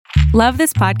Love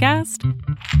this podcast?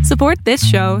 Support this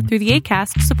show through the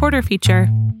Acast supporter feature.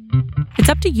 It's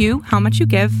up to you how much you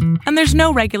give, and there's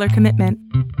no regular commitment.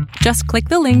 Just click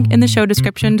the link in the show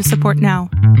description to support now.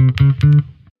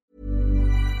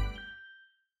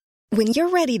 When you're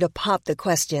ready to pop the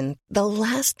question, the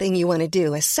last thing you want to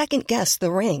do is second-guess the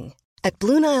ring. At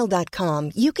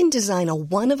BlueNile.com, you can design a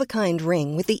one-of-a-kind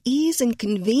ring with the ease and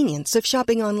convenience of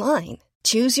shopping online.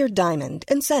 Choose your diamond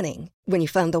and setting. When you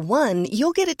find the one,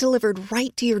 you'll get it delivered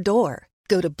right to your door.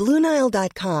 Go to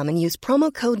BlueNile.com and use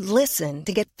promo code LISTEN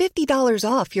to get $50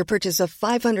 off your purchase of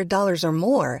 $500 or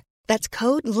more. That's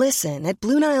code LISTEN at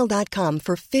BlueNile.com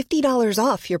for $50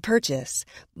 off your purchase.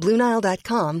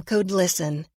 BlueNile.com, code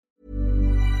LISTEN.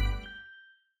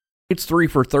 It's 3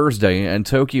 for Thursday, and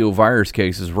Tokyo virus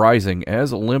cases rising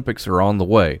as Olympics are on the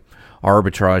way.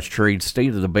 Arbitrage Trade State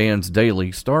of the Bands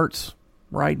Daily starts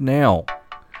right now.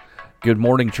 Good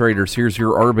morning, traders. Here's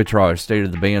your Arbitrage State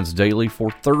of the Bands Daily for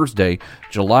Thursday,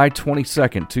 July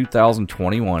 22nd,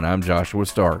 2021. I'm Joshua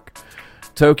Stark.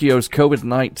 Tokyo's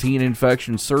COVID-19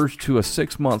 infection surged to a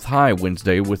 6-month high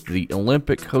Wednesday, with the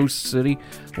Olympic host city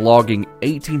logging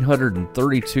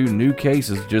 1,832 new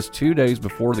cases just 2 days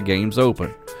before the games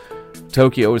open.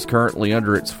 Tokyo is currently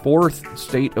under its 4th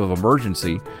state of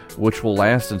emergency, which will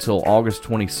last until August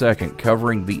 22nd,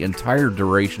 covering the entire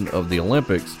duration of the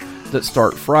Olympics that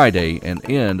start Friday and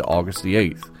end August the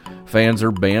 8th. Fans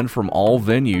are banned from all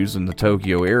venues in the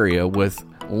Tokyo area, with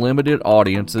limited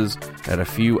audiences at a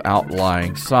few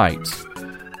outlying sites.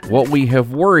 What we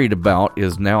have worried about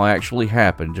is now actually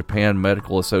happened, Japan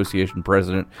Medical Association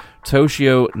President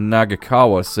Toshio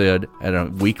Nagakawa said at a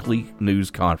weekly news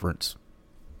conference.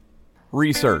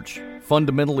 Research,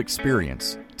 fundamental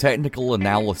experience, technical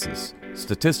analysis,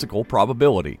 statistical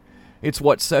probability. It's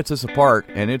what sets us apart,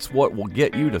 and it's what will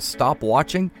get you to stop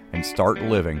watching and start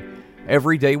living.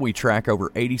 Every day we track over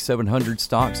 8,700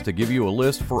 stocks to give you a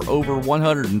list for over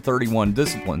 131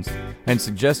 disciplines and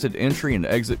suggested entry and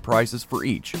exit prices for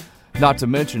each, not to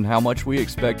mention how much we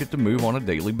expect it to move on a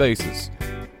daily basis.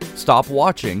 Stop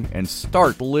watching and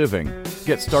start living.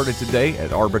 Get started today at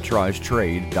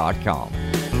arbitragetrade.com.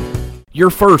 Your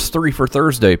first 3 for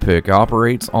Thursday pick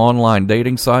operates online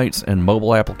dating sites and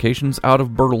mobile applications out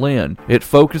of Berlin. It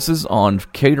focuses on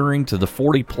catering to the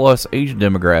 40-plus age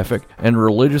demographic and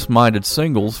religious-minded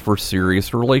singles for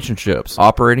serious relationships,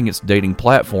 operating its dating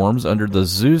platforms under the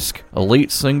Zeusk,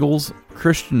 Elite Singles,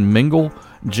 Christian Mingle,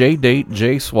 J-Date,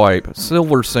 J-Swipe,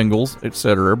 Silver Singles,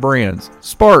 etc. brands.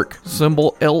 Spark,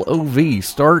 symbol LOV,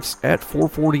 starts at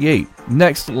 $4.48.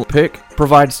 Next pick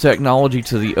provides technology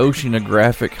to the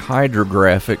oceanographic,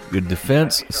 hydrographic,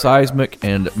 defense, seismic,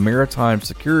 and maritime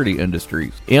security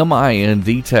industries.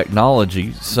 MIND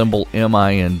Technology, symbol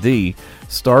MIND,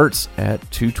 starts at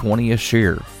 $2.20 a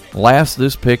share. Last,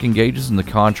 this pick engages in the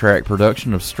contract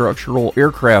production of structural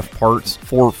aircraft parts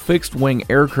for fixed-wing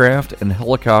aircraft and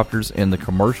helicopters in the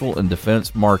commercial and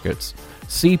defense markets.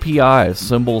 CPI,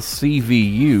 symbol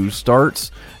CVU,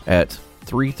 starts at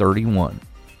 $3.31.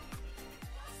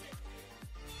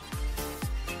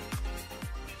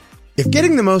 If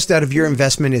getting the most out of your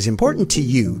investment is important to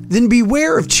you, then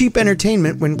beware of cheap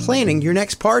entertainment when planning your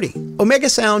next party. Omega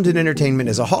Sound and Entertainment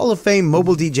is a Hall of Fame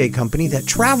mobile DJ company that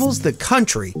travels the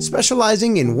country,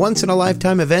 specializing in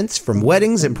once-in-a-lifetime events from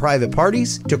weddings and private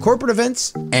parties to corporate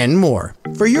events and more.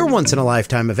 For your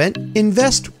once-in-a-lifetime event,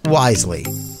 invest wisely.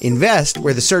 Invest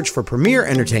where the search for premier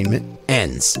entertainment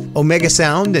ends. Omega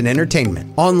Sound and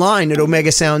Entertainment. Online at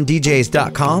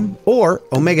OmegaSoundDJs.com or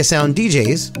Omega Sound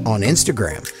DJs on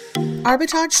Instagram.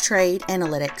 Arbitrage Trade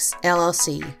Analytics,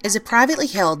 LLC, is a privately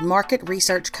held market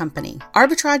research company.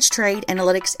 Arbitrage Trade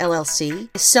Analytics, LLC,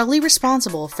 is solely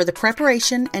responsible for the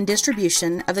preparation and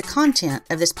distribution of the content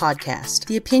of this podcast.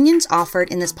 The opinions offered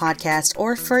in this podcast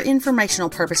are for informational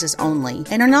purposes only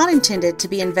and are not intended to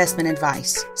be investment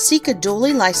advice. Seek a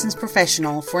duly licensed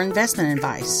professional for investment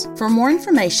advice. For more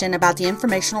information about the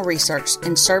informational research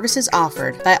and services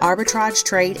offered by Arbitrage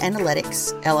Trade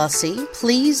Analytics, LLC,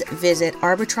 please visit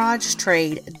arbitragetrade.com.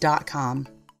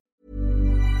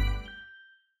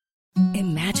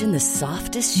 Imagine the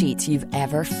softest sheets you've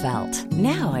ever felt.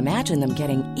 Now imagine them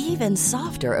getting even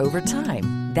softer over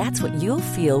time. That's what you'll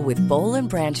feel with Boll &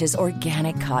 Branch's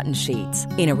organic cotton sheets.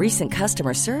 In a recent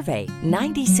customer survey,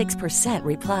 96%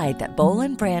 replied that Boll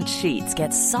 & Branch sheets get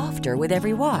softer with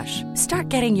every wash. Start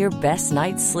getting your best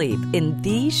night's sleep in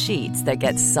these sheets that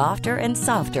get softer and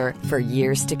softer for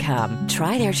years to come.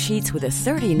 Try their sheets with a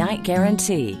 30-night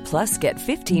guarantee. Plus, get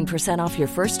 15% off your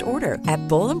first order at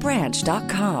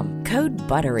bollandbranch.com. Code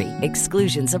BUTTERY.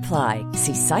 Exclusions apply.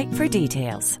 See site for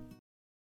details.